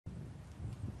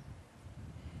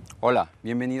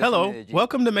Hello,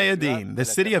 welcome to Medellín, the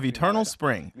city of eternal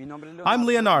spring. I'm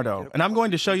Leonardo, and I'm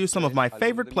going to show you some of my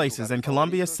favorite places in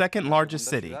Colombia's second largest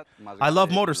city. I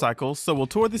love motorcycles, so we'll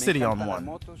tour the city on one.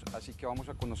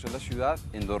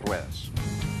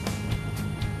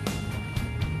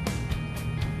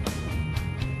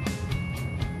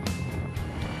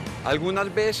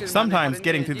 Sometimes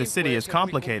getting through the city is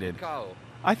complicated.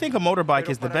 I think a motorbike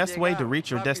is the best way to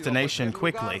reach your destination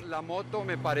quickly.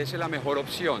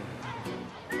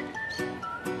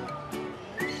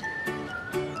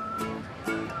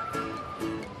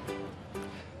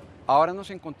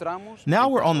 Now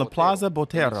we're on the Plaza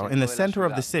Botero in the center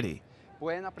of the city.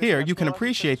 Here you can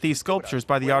appreciate these sculptures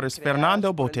by the artist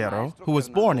Fernando Botero, who was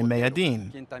born in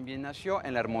Medellín.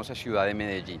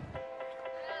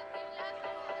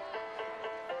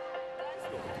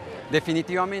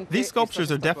 These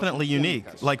sculptures are definitely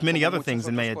unique, like many other things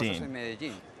in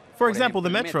Medellín. For example, the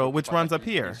metro, which runs up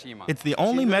here. It's the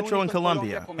only metro in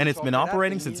Colombia, and it's been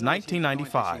operating since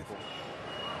 1995.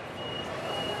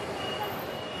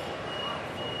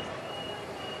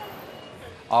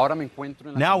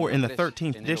 Now we're in the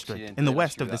 13th district, in the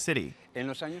west of the city. In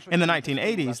the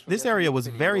 1980s, this area was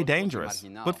very dangerous,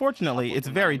 but fortunately, it's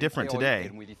very different today.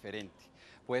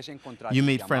 You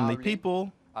meet friendly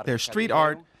people, there's street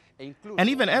art, and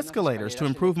even escalators to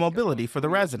improve mobility for the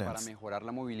residents.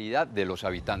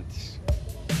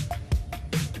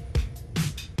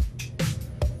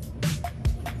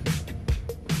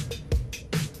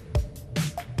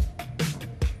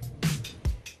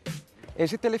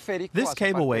 This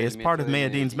cableway is part of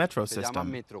Medellín's metro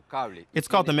system. It's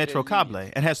called the Metro Cable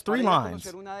and has 3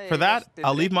 lines. For that,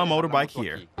 I'll leave my motorbike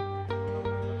here.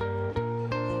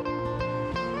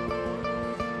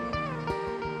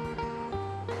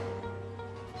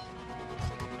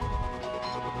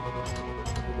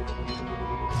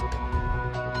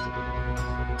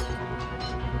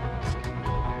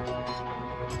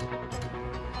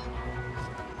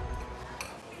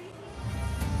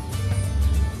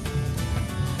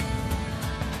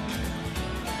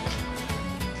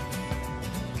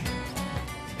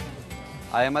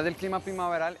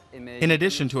 In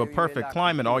addition to a perfect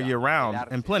climate all year round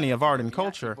and plenty of art and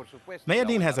culture,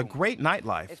 Medellín has a great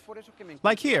nightlife.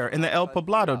 Like here in the El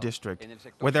Poblado district,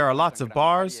 where there are lots of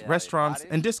bars, restaurants,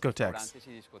 and discotheques.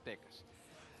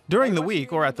 During the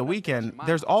week or at the weekend,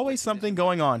 there's always something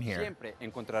going on here.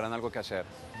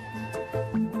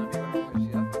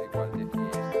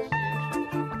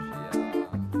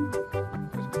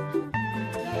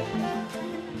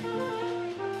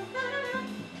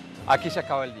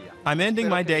 I'm ending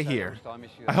my day here.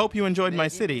 I hope you enjoyed my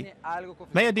city.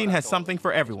 Medellín has something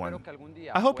for everyone.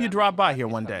 I hope you drop by here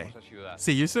one day.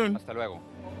 See you soon.